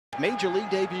Major league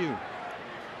debut.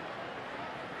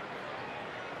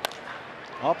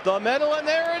 Up the middle, and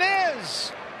there it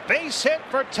is. Base hit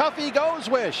for Tuffy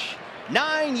Gosewisch.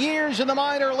 9 years in the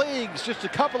minor leagues, just a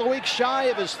couple of weeks shy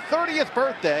of his 30th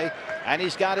birthday, and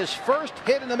he's got his first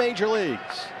hit in the major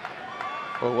leagues.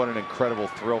 Well, what an incredible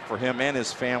thrill for him and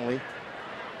his family.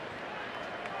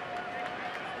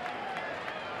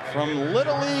 From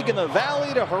Little League in the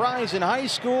Valley to Horizon High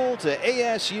School to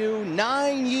ASU,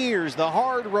 9 years the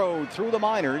hard road through the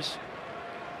minors.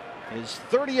 His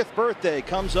 30th birthday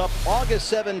comes up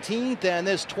August 17th, and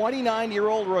this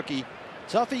 29-year-old rookie,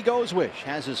 Tuffy Gosewisch,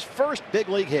 has his first big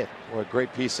league hit. What a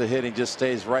great piece of hitting, just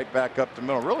stays right back up the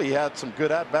middle. Really, he had some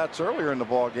good at-bats earlier in the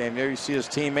ball game. There you see his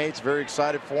teammates very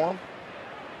excited for him.